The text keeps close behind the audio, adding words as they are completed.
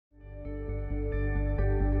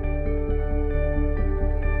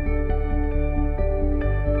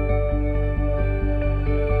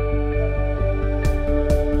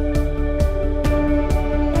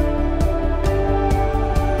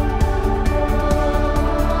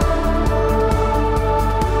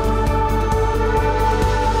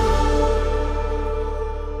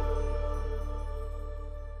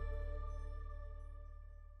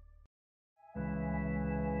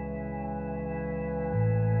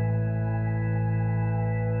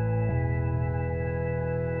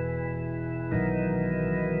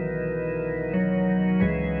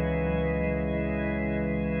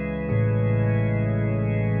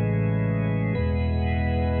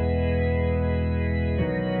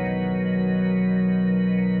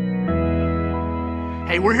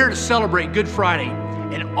Hey, we're here to celebrate Good Friday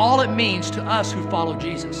and all it means to us who follow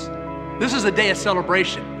Jesus. This is a day of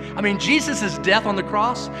celebration. I mean, Jesus' death on the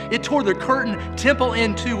cross, it tore the curtain temple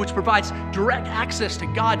in two, which provides direct access to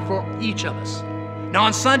God for each of us. Now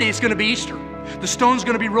on Sunday, it's going to be Easter. The stone's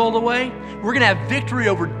going to be rolled away. We're going to have victory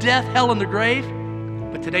over death, hell, and the grave.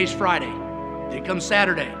 But today's Friday. Then comes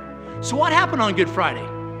Saturday. So what happened on Good Friday?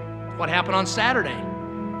 What happened on Saturday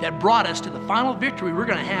that brought us to the final victory we're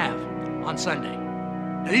going to have on Sunday?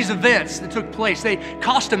 Now, these events that took place, they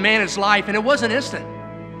cost a man his life, and it wasn't instant.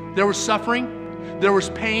 There was suffering, there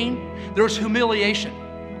was pain, there was humiliation,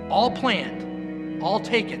 all planned, all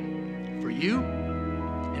taken for you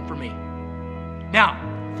and for me. Now,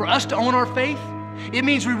 for us to own our faith, it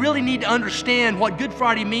means we really need to understand what Good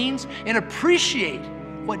Friday means and appreciate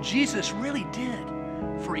what Jesus really did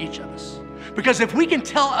for each of us. Because if we can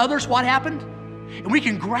tell others what happened, and we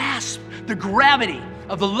can grasp the gravity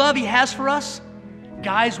of the love He has for us,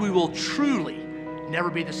 guys, we will truly never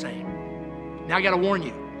be the same. Now I gotta warn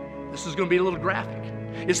you, this is gonna be a little graphic.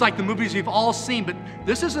 It's like the movies we've all seen, but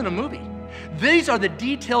this isn't a movie. These are the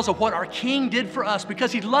details of what our King did for us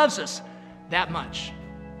because He loves us that much.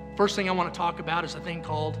 First thing I wanna talk about is a thing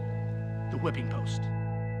called the whipping post.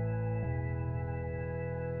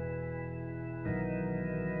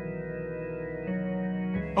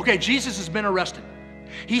 Okay, Jesus has been arrested.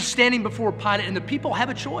 He's standing before Pilate, and the people have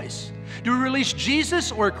a choice. Do we release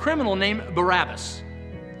Jesus or a criminal named Barabbas?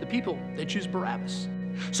 The people, they choose Barabbas.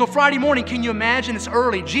 So Friday morning, can you imagine? It's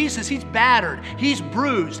early. Jesus, he's battered, he's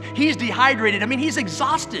bruised, he's dehydrated. I mean, he's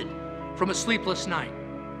exhausted from a sleepless night.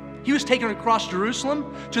 He was taken across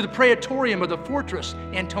Jerusalem to the praetorium of the fortress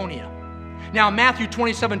Antonia. Now, in Matthew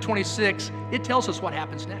 27:26, it tells us what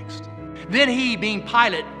happens next. Then he, being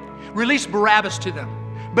Pilate, released Barabbas to them,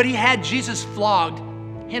 but he had Jesus flogged,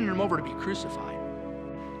 handed him over to be crucified.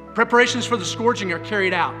 Preparations for the scourging are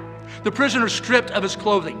carried out. The prisoner is stripped of his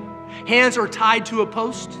clothing. Hands are tied to a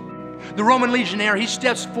post. The Roman legionnaire, he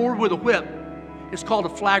steps forward with a whip. It's called a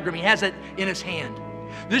flagrum. He has it in his hand.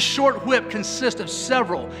 This short whip consists of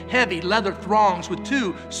several heavy leather thongs with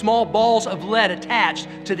two small balls of lead attached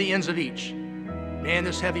to the ends of each. Man,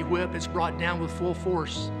 this heavy whip is brought down with full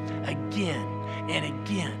force again and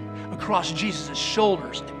again across Jesus'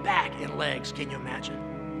 shoulders and back and legs. Can you imagine?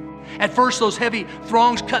 At first, those heavy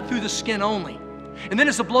thongs cut through the skin only. And then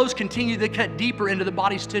as the blows continue, they cut deeper into the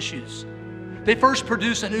body's tissues. They first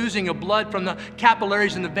produce an oozing of blood from the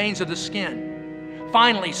capillaries and the veins of the skin.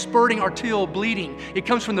 Finally, spurting arterial bleeding, it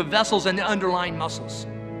comes from the vessels and the underlying muscles.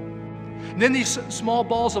 And then these small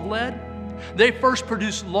balls of lead, they first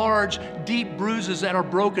produce large, deep bruises that are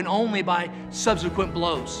broken only by subsequent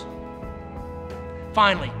blows.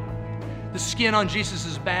 Finally, the skin on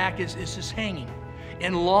Jesus' back is just hanging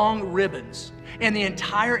in long ribbons, and the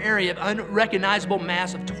entire area of unrecognizable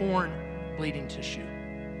mass of torn, bleeding tissue.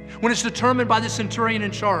 When it's determined by the centurion in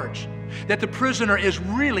charge that the prisoner is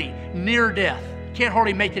really near death, can't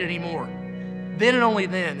hardly make it anymore, then and only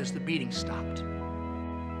then is the beating stopped.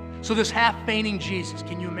 So this half-fainting Jesus,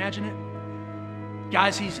 can you imagine it?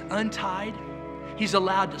 Guys, he's untied. He's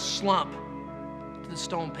allowed to slump to the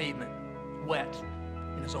stone pavement, wet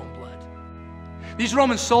in his own blood. These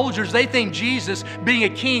Roman soldiers, they think Jesus, being a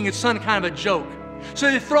king, is some kind of a joke.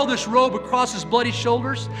 So they throw this robe across his bloody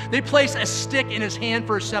shoulders. They place a stick in his hand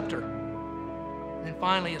for a scepter. And then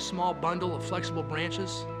finally, a small bundle of flexible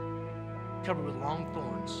branches covered with long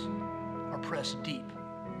thorns are pressed deep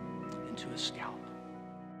into his scalp.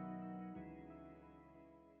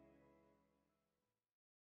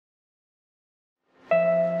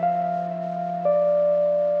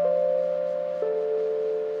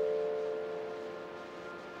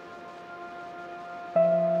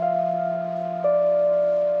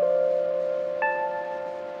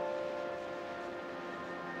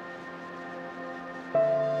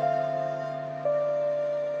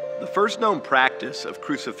 The first known practice of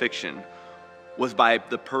crucifixion was by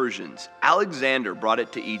the Persians. Alexander brought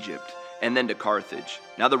it to Egypt and then to Carthage.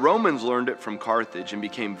 Now the Romans learned it from Carthage and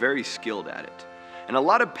became very skilled at it. And a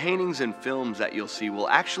lot of paintings and films that you'll see will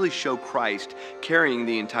actually show Christ carrying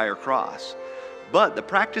the entire cross. But the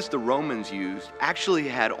practice the Romans used actually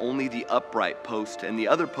had only the upright post, and the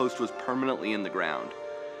other post was permanently in the ground.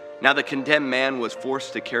 Now the condemned man was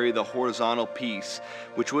forced to carry the horizontal piece,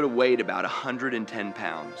 which would have weighed about 110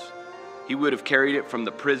 pounds. He would have carried it from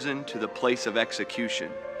the prison to the place of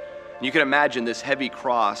execution. You can imagine this heavy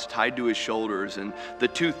cross tied to his shoulders, and the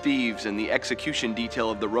two thieves and the execution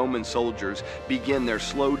detail of the Roman soldiers begin their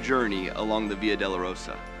slow journey along the Via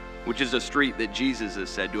Dolorosa, which is a street that Jesus is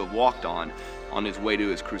said to have walked on his way to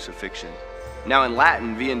his crucifixion. Now in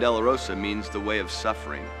Latin, Via Dolorosa means the way of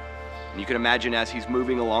suffering. And you can imagine as he's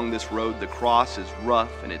moving along this road, the cross is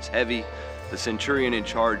rough and it's heavy. The centurion in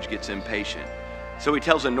charge gets impatient. So he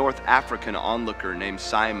tells a North African onlooker named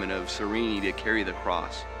Simon of Cyrene to carry the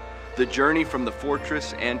cross. The journey from the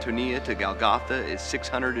fortress Antonia to Golgotha is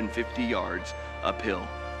 650 yards uphill.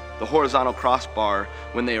 The horizontal crossbar,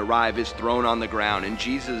 when they arrive, is thrown on the ground, and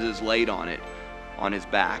Jesus is laid on it, on his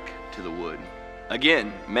back to the wood.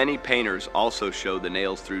 Again, many painters also show the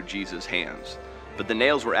nails through Jesus' hands, but the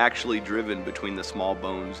nails were actually driven between the small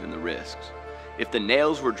bones in the wrists. If the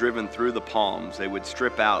nails were driven through the palms, they would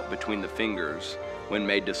strip out between the fingers when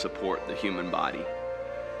made to support the human body.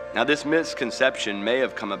 Now, this misconception may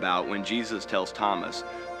have come about when Jesus tells Thomas,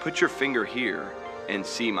 "Put your finger here and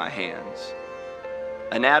see my hands."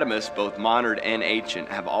 Anatomists, both modern and ancient,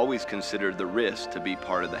 have always considered the wrist to be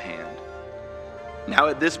part of the hand. Now,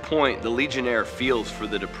 at this point, the legionnaire feels for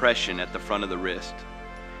the depression at the front of the wrist.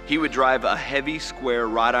 He would drive a heavy square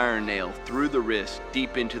wrought iron nail through the wrist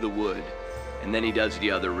deep into the wood, and then he does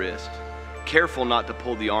the other wrist, careful not to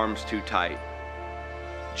pull the arms too tight.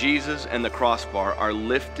 Jesus and the crossbar are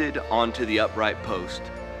lifted onto the upright post.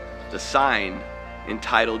 The sign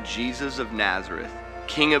entitled Jesus of Nazareth,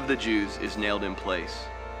 King of the Jews, is nailed in place.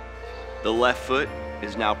 The left foot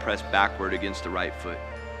is now pressed backward against the right foot,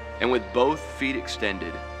 and with both feet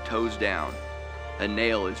extended, toes down, a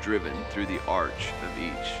nail is driven through the arch of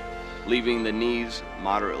each, leaving the knees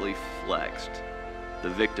moderately flexed. The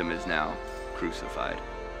victim is now crucified.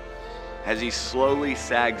 As he slowly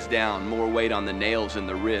sags down, more weight on the nails in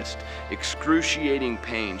the wrist, excruciating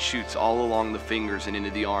pain shoots all along the fingers and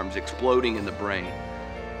into the arms, exploding in the brain.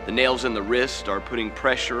 The nails in the wrist are putting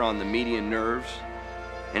pressure on the median nerves,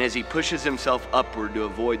 and as he pushes himself upward to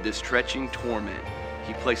avoid this stretching torment,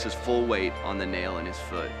 he places full weight on the nail in his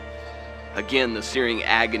foot. Again, the searing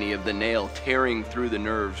agony of the nail tearing through the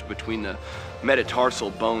nerves between the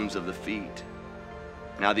metatarsal bones of the feet.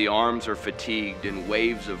 Now the arms are fatigued and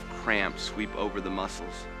waves of cramp sweep over the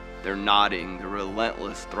muscles. They're knotting, the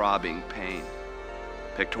relentless throbbing pain.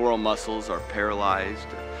 Pectoral muscles are paralyzed.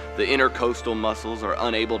 The intercostal muscles are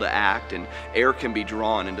unable to act, and air can be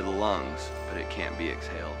drawn into the lungs, but it can't be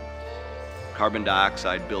exhaled. Carbon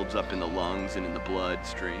dioxide builds up in the lungs and in the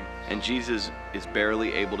bloodstream, and Jesus is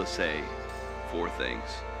barely able to say 4 things.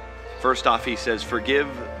 First off, he says, "Forgive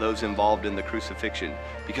those involved in the crucifixion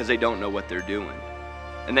because they don't know what they're doing."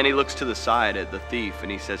 And then he looks to the side at the thief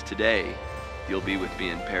and he says, "Today you'll be with me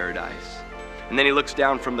in paradise." And then he looks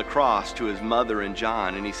down from the cross to his mother and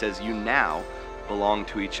John and he says, "You now belong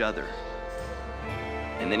to each other."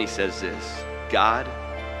 And then he says this, "God,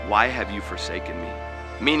 why have you forsaken me?"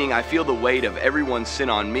 Meaning, I feel the weight of everyone's sin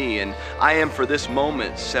on me, and I am for this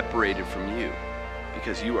moment separated from you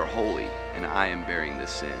because you are holy and I am bearing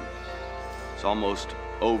this sin. It's almost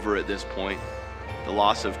over at this point. The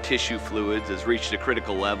loss of tissue fluids has reached a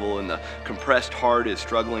critical level, and the compressed heart is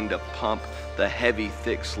struggling to pump the heavy,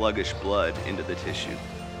 thick, sluggish blood into the tissue.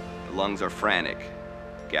 The lungs are frantic,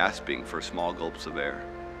 gasping for small gulps of air.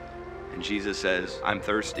 And Jesus says, "I'm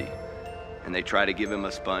thirsty." And they try to give him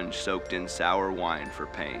a sponge soaked in sour wine for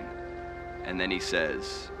pain. And then he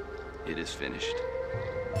says, "It is finished.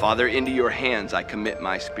 Father, into your hands I commit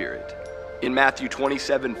my spirit." In Matthew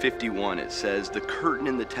 27:51, it says, "The curtain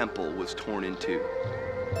in the temple was torn in two."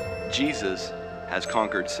 Jesus has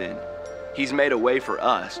conquered sin. He's made a way for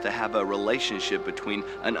us to have a relationship between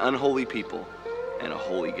an unholy people and a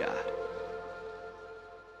holy God.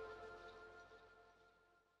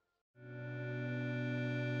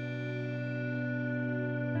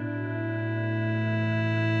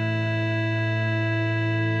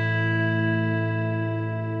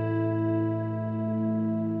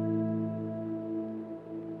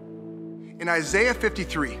 In Isaiah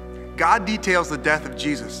 53, God details the death of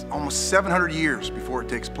Jesus almost 700 years before it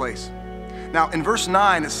takes place. Now, in verse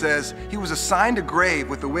 9, it says, "He was assigned a grave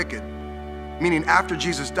with the wicked," meaning after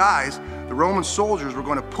Jesus dies, the Roman soldiers were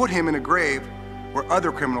going to put him in a grave where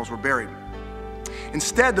other criminals were buried.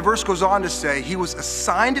 Instead, the verse goes on to say, he was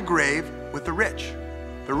assigned a grave with the rich.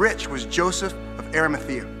 The rich was Joseph of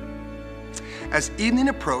Arimathea. As evening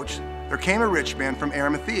approached, there came a rich man from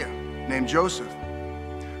Arimathea named Joseph,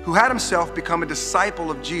 who had himself become a disciple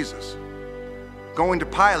of Jesus. Going to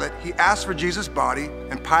Pilate, he asked for Jesus' body,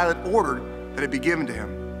 and Pilate ordered that it be given to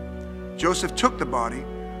him. Joseph took the body,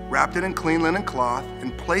 wrapped it in clean linen cloth,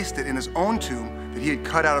 and placed it in his own tomb that he had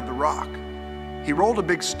cut out of the rock. He rolled a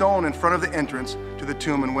big stone in front of the entrance to the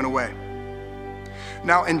tomb and went away.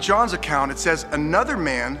 Now, in John's account, it says another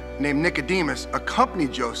man named Nicodemus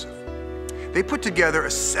accompanied Joseph. They put together a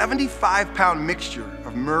 75-pound mixture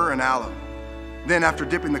of myrrh and aloe. Then, after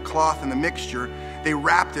dipping the cloth in the mixture, they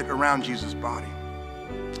wrapped it around Jesus' body.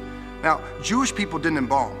 Now, Jewish people didn't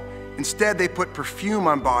embalm. Instead, they put perfume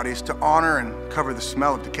on bodies to honor and cover the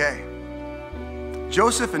smell of decay.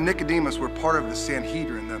 Joseph and Nicodemus were part of the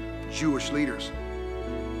Sanhedrin, the Jewish leaders.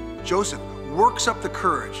 Joseph works up the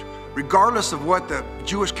courage, regardless of what the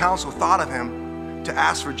Jewish council thought of him, to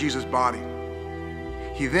ask for Jesus' body.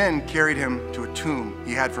 He then carried him to a tomb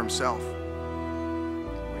he had for himself.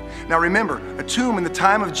 Now remember, a tomb in the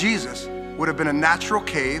time of Jesus would have been a natural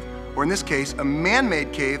cave, or in this case, a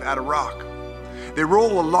man-made cave out of rock. They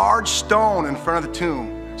roll a large stone in front of the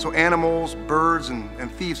tomb so animals, birds,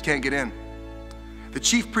 and thieves can't get in. The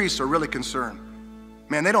chief priests are really concerned.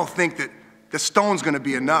 Man, they don't think that the stone's gonna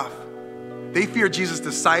be enough. They fear Jesus'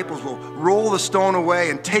 disciples will roll the stone away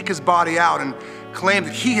and take his body out and claim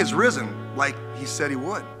that he has risen like he said he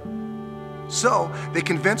would. So they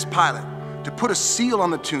convinced Pilate to put a seal on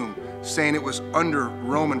the tomb saying it was under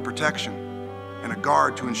Roman protection and a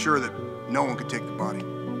guard to ensure that no one could take the body.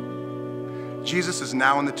 Jesus is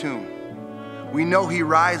now in the tomb. We know he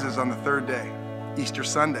rises on the third day, Easter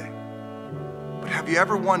Sunday. But have you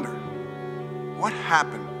ever wondered what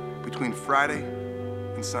happened between Friday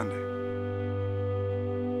and Sunday?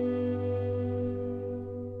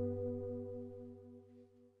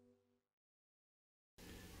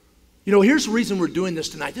 You know, here's the reason we're doing this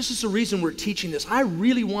tonight. This is the reason we're teaching this. I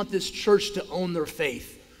really want this church to own their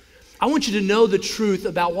faith. I want you to know the truth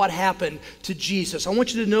about what happened to Jesus. I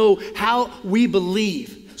want you to know how we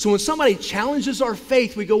believe. So when somebody challenges our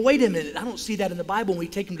faith, we go, wait a minute, I don't see that in the Bible. And we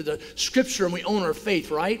take them to the scripture and we own our faith,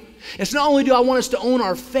 right? It's not only do I want us to own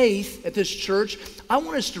our faith at this church, I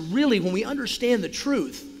want us to really, when we understand the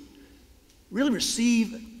truth, really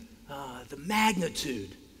receive the magnitude,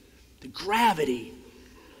 the gravity,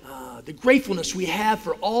 the gratefulness we have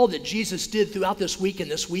for all that Jesus did throughout this week and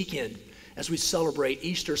this weekend as we celebrate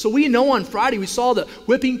Easter. So we know on Friday we saw the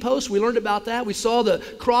whipping post. We learned about that. We saw the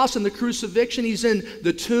cross and the crucifixion. He's in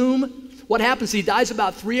the tomb. What happens? He dies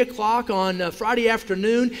about 3 o'clock on Friday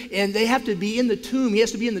afternoon, and they have to be in the tomb. He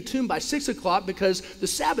has to be in the tomb by 6 o'clock because the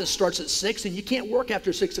Sabbath starts at 6, and you can't work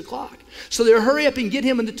after 6 o'clock. So they hurry up and get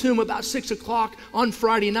him in the tomb about 6 o'clock on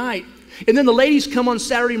Friday night. And then the ladies come on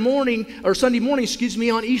Sunday morning,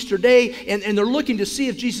 on Easter Day, and they're looking to see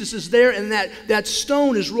if Jesus is there, and that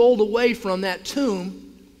stone is rolled away from that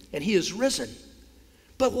tomb, and he is risen.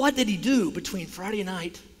 But what did he do between Friday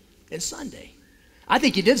night and Sunday? I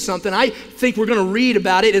think he did something. I think we're going to read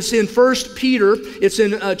about it. It's in 1 Peter. It's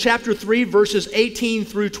in chapter 3, verses 18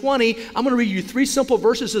 through 20. I'm going to read you 3 simple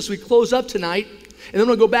verses as we close up tonight. And then I'm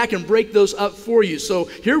going to go back and break those up for you. So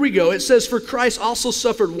here we go. It says, "For Christ also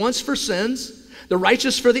suffered once for sins, the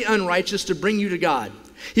righteous for the unrighteous, to bring you to God.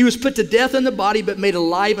 He was put to death in the body, but made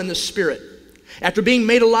alive in the spirit. After being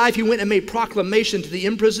made alive, he went and made proclamation to the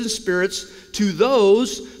imprisoned spirits, to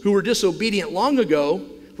those who were disobedient long ago,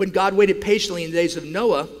 when God waited patiently in the days of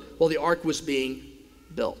Noah while the ark was being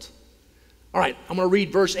built." All right, I'm going to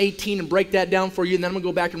read verse 18 and break that down for you, and then I'm going to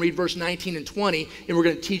go back and read verse 19 and 20, and we're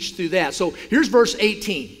going to teach through that. So here's verse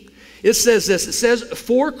 18. It says this. It says,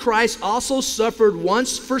 "For Christ also suffered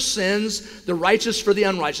once for sins, the righteous for the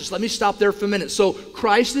unrighteous." Let me stop there for a minute. So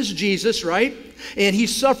Christ is Jesus, right? And he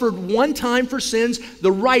suffered one time for sins,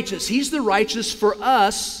 the righteous. He's the righteous for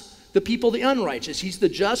us, the people, the unrighteous. He's the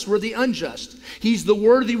just, we're the unjust. He's the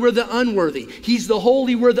worthy, we're the unworthy. He's the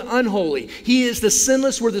holy, we're the unholy. He is the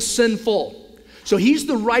sinless, we're the sinful. So he's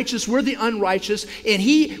the righteous, we're the unrighteous, and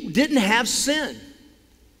he didn't have sin,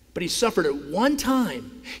 but he suffered it one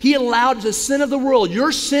time. He allowed the sin of the world,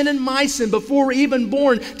 your sin and my sin, before we're even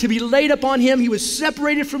born, to be laid upon him. He was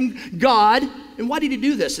separated from God. And why did he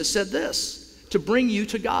do this? It said this, to bring you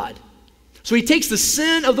to God. So he takes the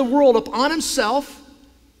sin of the world upon himself.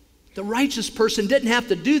 The righteous person didn't have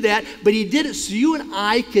to do that, but he did it so you and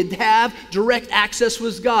I could have direct access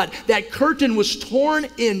with God. That curtain was torn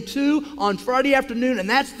in two on Friday afternoon, and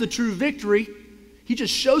that's the true victory. He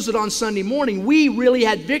just shows it on Sunday morning. We really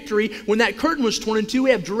had victory when that curtain was torn in two.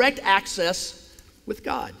 We have direct access with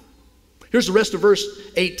God. Here's the rest of verse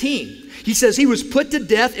 18. He says, he was put to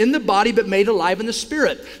death in the body, but made alive in the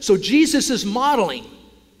spirit. So Jesus is modeling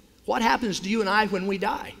what happens to you and I when we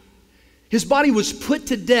die. His body was put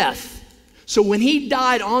to death. So when he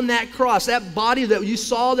died on that cross, that body that you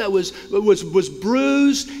saw that was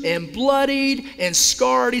bruised and bloodied and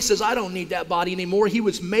scarred, he says, I don't need that body anymore. He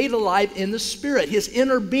was made alive in the spirit, his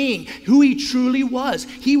inner being, who he truly was.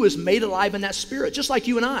 He was made alive in that spirit, just like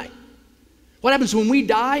you and I. What happens when we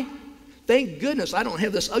die? Thank goodness I don't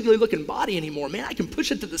have this ugly looking body anymore, man. I can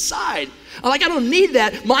push it to the side. I don't need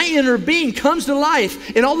that. My inner being comes to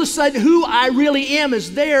life, and all of a sudden who I really am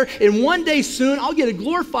is there, and one day soon I'll get a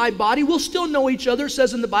glorified body. We'll still know each other, it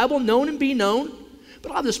says in the Bible, known and be known.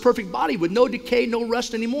 But I'll have this perfect body with no decay, no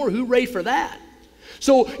rust anymore. Hooray for that.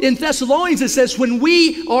 So in Thessalonians it says, when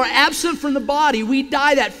we are absent from the body, we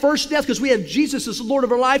die that first death because we have Jesus as the Lord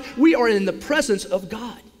of our life. We are in the presence of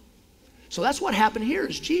God. So that's what happened here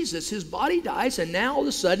is Jesus, his body dies, and now all of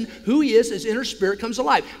a sudden, who he is, his inner spirit comes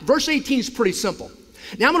alive. Verse 18 is pretty simple.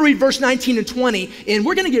 Now I'm going to read verse 19 and 20, and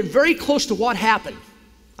we're going to get very close to what happened,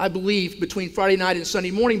 I believe, between Friday night and Sunday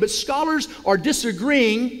morning. But scholars are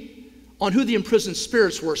disagreeing on who the imprisoned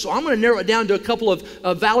spirits were. So I'm going to narrow it down to a couple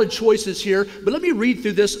of valid choices here. But let me read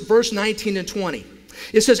through this, verse 19 and 20.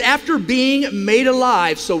 It says, after being made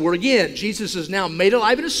alive, so we're again, Jesus is now made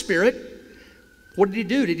alive in his spirit. What did he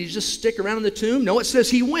do? Did he just stick around in the tomb? No, it says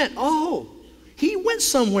he went. Oh, he went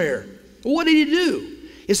somewhere. Well, what did he do?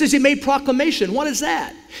 It says he made proclamation. What is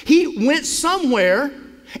that? He went somewhere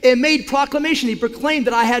and made proclamation. He proclaimed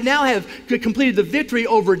that I now have completed the victory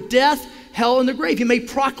over death, hell, and the grave. He made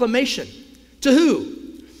proclamation. To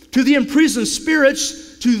who? To the imprisoned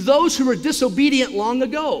spirits, to those who were disobedient long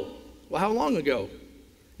ago. Well, how long ago?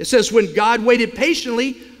 It says when God waited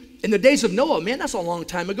patiently in the days of Noah. Man, that's a long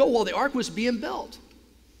time ago while the ark was being built.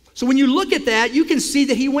 So when you look at that, you can see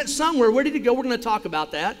that he went somewhere. Where did he go? We're going to talk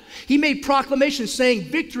about that. He made proclamation saying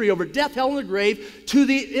victory over death, hell, and the grave to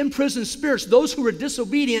the imprisoned spirits, those who were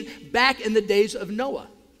disobedient back in the days of Noah.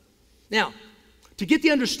 Now, to get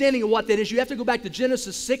the understanding of what that is, you have to go back to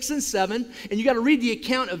Genesis 6 and 7, and you got to read the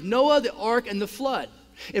account of Noah, the ark, and the flood.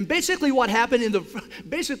 And basically what happened in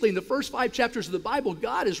the first 5 chapters of the Bible,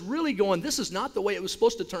 God is really going, this is not the way it was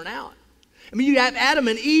supposed to turn out. I mean, you have Adam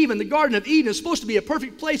and Eve in the Garden of Eden. It's supposed to be a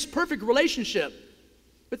perfect place, perfect relationship.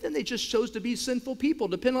 But then they just chose to be sinful people,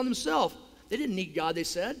 depend on themselves. They didn't need God, they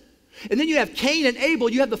said. And then you have Cain and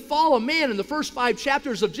Abel. You have the fall of man in the first 5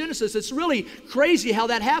 chapters of Genesis. It's really crazy how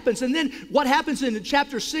that happens. And then what happens in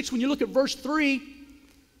chapter 6, when you look at verse 3,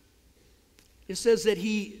 it says that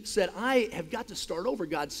he said, I have got to start over,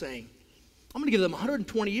 God's saying. I'm going to give them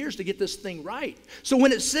 120 years to get this thing right. So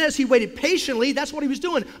when it says he waited patiently, that's what he was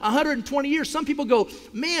doing, 120 years. Some people go,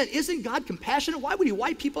 man, isn't God compassionate? Why would he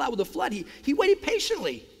wipe people out with a flood? He waited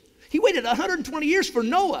patiently. He waited 120 years for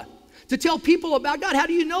Noah to tell people about God. How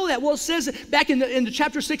do you know that? Well, it says back in the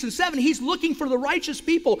chapter 6 and 7, he's looking for the righteous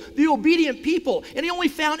people, the obedient people, and he only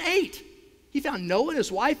found 8. He found Noah and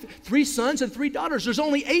his wife, 3 sons and 3 daughters. There's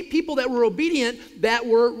only 8 people that were obedient, that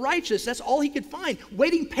were righteous. That's all he could find.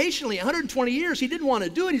 Waiting patiently, 120 years. He didn't want to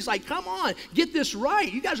do it. He's like, come on, get this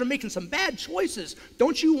right. You guys are making some bad choices.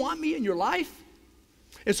 Don't you want me in your life?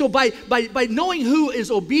 And so by knowing who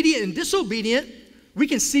is obedient and disobedient, we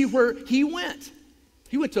can see where he went.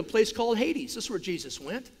 He went to a place called Hades. This is where Jesus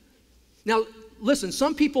went. Now, listen,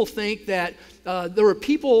 some people think that there were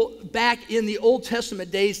people back in the Old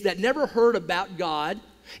Testament days that never heard about God.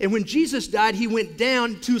 And when Jesus died, he went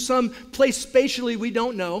down to some place spatially we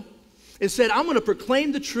don't know and said, I'm going to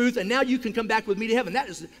proclaim the truth, and now you can come back with me to heaven. That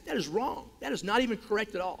is wrong. That is not even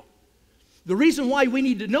correct at all. The reason why we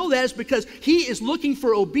need to know that is because he is looking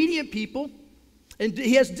for obedient people, and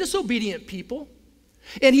he has disobedient people.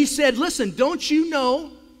 And he said, listen, don't you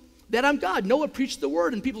know that I'm God? Noah preached the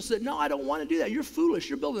word, and people said, no, I don't want to do that. You're foolish.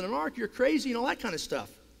 You're building an ark. You're crazy, and all that kind of stuff.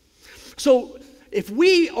 So if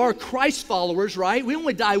we are Christ followers, right, we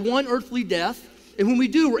only die one earthly death, and when we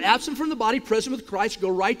do, we're absent from the body, present with Christ, go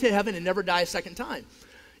right to heaven, and never die a second time.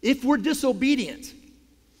 If we're disobedient,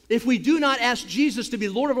 if we do not ask Jesus to be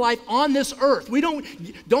Lord of life on this earth,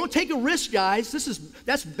 don't take a risk, guys.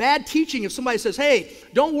 That's bad teaching. If somebody says, hey,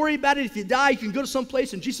 don't worry about it. If you die, you can go to some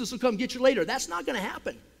place and Jesus will come get you later. That's not going to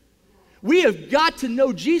happen. We have got to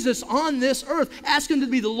know Jesus on this earth. Ask him to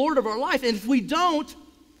be the Lord of our life. And if we don't,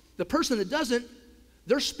 the person that doesn't,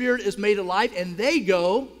 their spirit is made alive, and they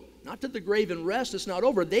go, not to the grave and rest, it's not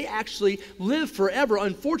over. They actually live forever,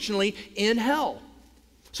 unfortunately, in hell.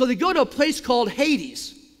 So they go to a place called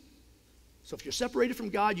Hades. So if you're separated from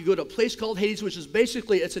God, you go to a place called Hades, which is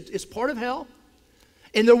basically, it's part of hell.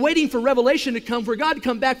 And they're waiting for Revelation to come, for God to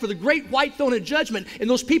come back for the great white throne of judgment. And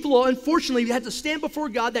those people will unfortunately have to stand before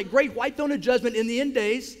God, that great white throne of judgment in the end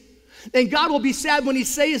days. And God will be sad when he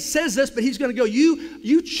says this, but he's going to go,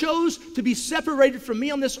 you chose to be separated from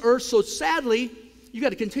me on this earth, so sadly, you got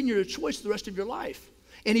to continue your choice the rest of your life.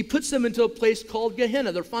 And he puts them into a place called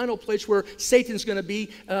Gehenna, their final place where Satan's going to be,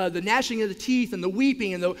 the gnashing of the teeth and the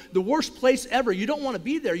weeping and the worst place ever. You don't want to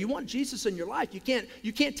be there. You want Jesus in your life. You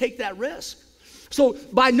can't take that risk. So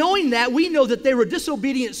by knowing that, we know that they were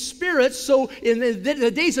disobedient spirits. So in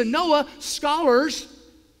the days of Noah, scholars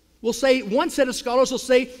will say, one set of scholars will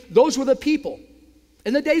say, those were the people.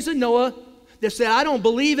 In the days of Noah, they said, I don't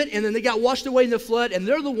believe it, and then they got washed away in the flood, and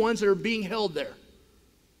they're the ones that are being held there.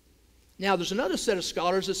 Now, there's another set of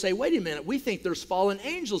scholars that say, wait a minute, we think there's fallen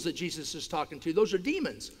angels that Jesus is talking to. Those are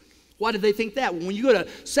demons. Why did they think that? When you go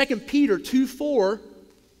to 2 Peter 2:4,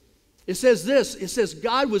 it says this. It says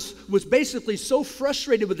God was basically so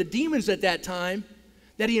frustrated with the demons at that time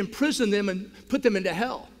that he imprisoned them and put them into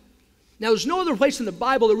hell. Now, there's no other place in the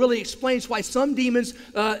Bible that really explains why some demons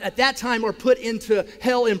at that time are put into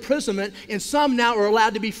hell imprisonment and some now are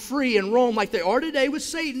allowed to be free and roam like they are today with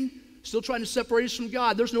Satan, still trying to separate us from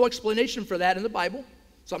God. There's no explanation for that in the Bible,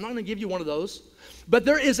 so I'm not going to give you one of those. But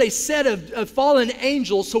there is a set of fallen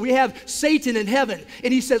angels, so we have Satan in heaven,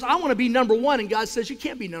 and he says, I want to be number one, and God says, you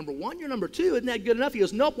can't be number one, you're number two, isn't that good enough? He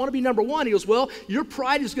goes, nope, want to be number one. He goes, well, your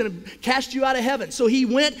pride is going to cast you out of heaven. So he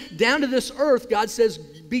went down to this earth. God says,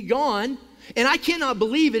 be gone. And I cannot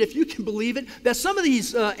believe it, if you can believe it, that some of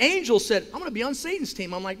these angels said, I'm going to be on Satan's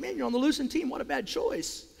team. I'm like, man, you're on the losing team. What a bad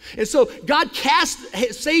choice. And so God cast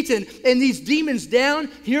Satan and these demons down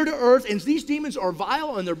here to earth, and these demons are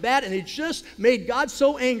vile and they're bad, and it just made God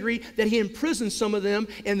so angry that he imprisoned some of them.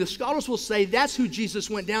 And the scholars will say that's who Jesus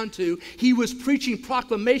went down to. He was preaching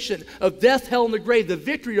proclamation of death, hell, and the grave, the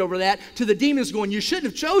victory over that, to the demons going, you shouldn't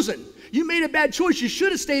have chosen. You made a bad choice. You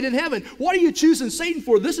should have stayed in heaven. What are you choosing Satan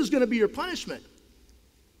for? This is going to be your punishment.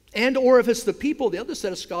 And or if it's the people, the other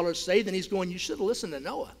set of scholars say, then he's going, you should have listened to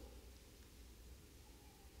Noah.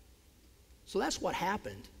 So that's what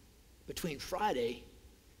happened between Friday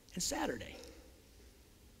and Saturday.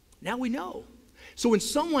 Now we know. So when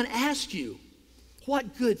someone asks you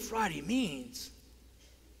what Good Friday means,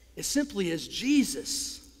 it simply is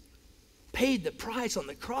Jesus paid the price on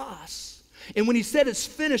the cross. And when he said it's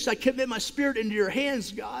finished, I commit my spirit into your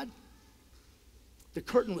hands, God, the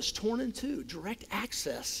curtain was torn in two, direct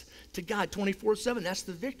access to God 24/7. That's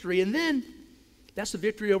the victory. And then that's the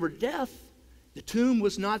victory over death. The tomb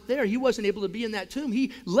was not there. He wasn't able to be in that tomb.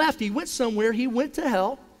 He left. He went somewhere. He went to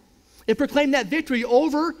hell and proclaimed that victory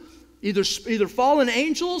over either fallen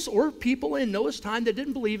angels or people in Noah's time that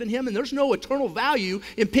didn't believe in him. And there's no eternal value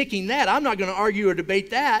in picking that. I'm not going to argue or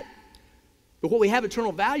debate that. But what we have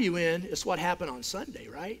eternal value in is what happened on Sunday,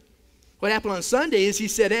 right? What happened on Sunday is he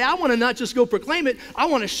said, hey, I want to not just go proclaim it. I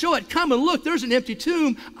want to show it. Come and look. There's an empty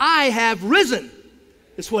tomb. I have risen.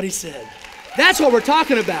 That's what he said. That's what we're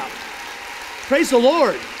talking about. Praise the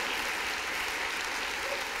Lord.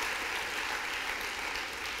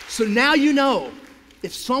 So now you know,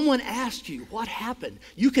 if someone asks you what happened,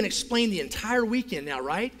 you can explain the entire weekend now,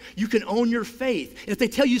 right? You can own your faith. And if they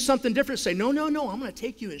tell you something different, say, no, I'm going to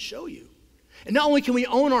take you and show you. And not only can we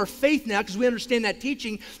own our faith now because we understand that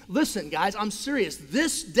teaching, listen, guys, I'm serious.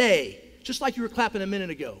 This day, just like you were clapping a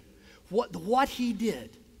minute ago, what he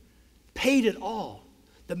did paid it all.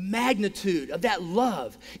 The magnitude of that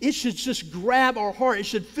love, it should just grab our heart. It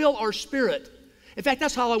should fill our spirit. In fact,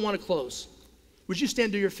 that's how I want to close. Would you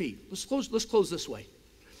stand to your feet? Let's close this way.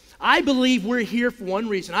 I believe we're here for one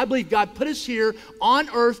reason. I believe God put us here on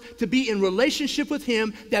earth to be in relationship with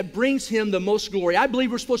him that brings him the most glory. I believe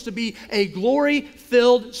we're supposed to be a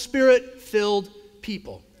glory-filled, spirit-filled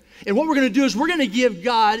people. And what we're going to do is we're going to give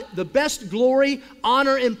God the best glory,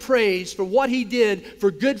 honor, and praise for what he did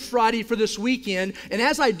for Good Friday for this weekend. And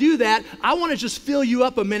as I do that, I want to just fill you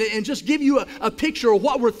up a minute and just give you a picture of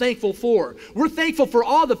what we're thankful for. We're thankful for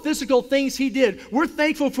all the physical things he did. We're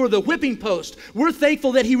thankful for the whipping post. We're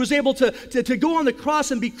thankful that he was able to go on the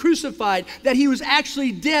cross and be crucified, that he was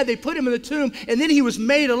actually dead. They put him in the tomb, and then he was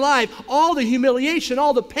made alive. All the humiliation,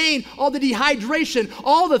 all the pain, all the dehydration,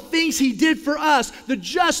 all the things he did for us, the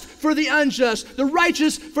just for the unjust, the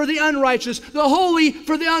righteous for the unrighteous, the holy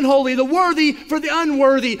for the unholy, the worthy for the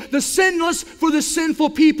unworthy, the sinless for the sinful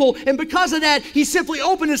people. And because of that, he simply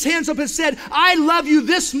opened his hands up and said, I love you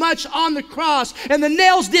this much on the cross. And the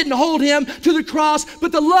nails didn't hold him to the cross,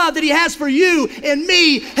 but the love that he has for you and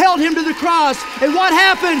me held him to the cross. And what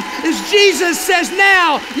happened is Jesus says,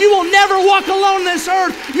 now you will never walk alone on this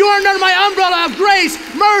earth. You are under my umbrella of grace,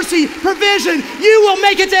 mercy, provision. You will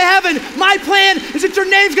make it to heaven. My plan is that your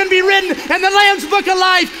name's going to be written in the Lamb's Book of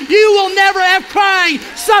Life. You will never have crying,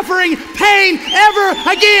 suffering, pain ever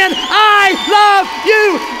again. I love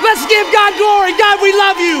you. Let's give God glory. God, we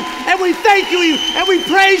love you and we thank you and we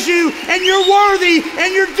praise you, and you're worthy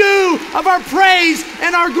and you're due of our praise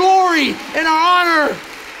and our glory and our honor.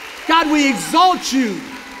 God, we exalt you.